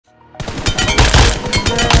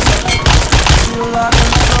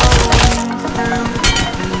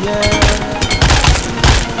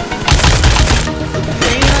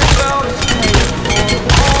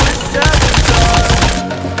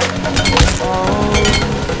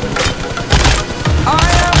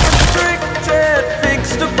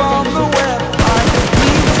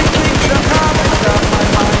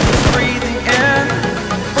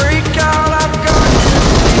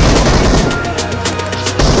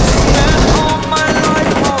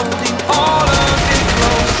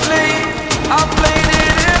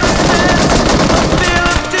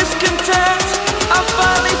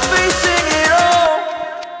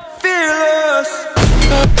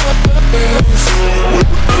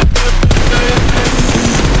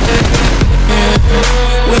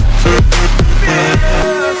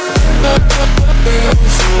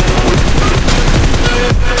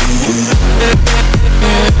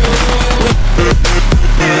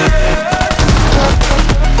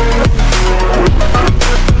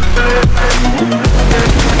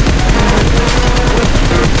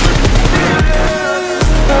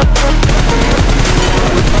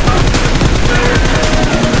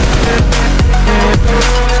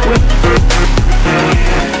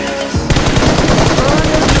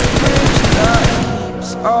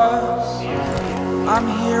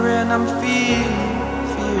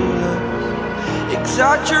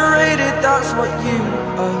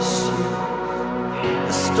assume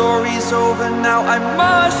the story's over now, I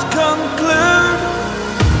must conclude.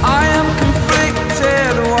 I am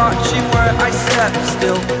conflicted, watching where I step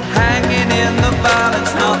still, hanging in the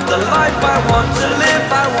balance, not the life I want to live.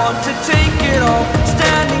 I want to take it all,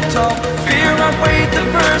 standing tall, fear I weighed the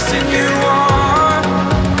person you are.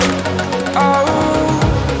 Oh,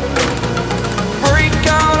 break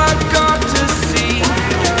out, I've got to see.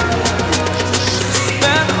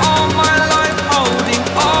 Spent all my life holding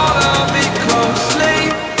all of it closely.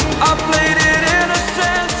 I played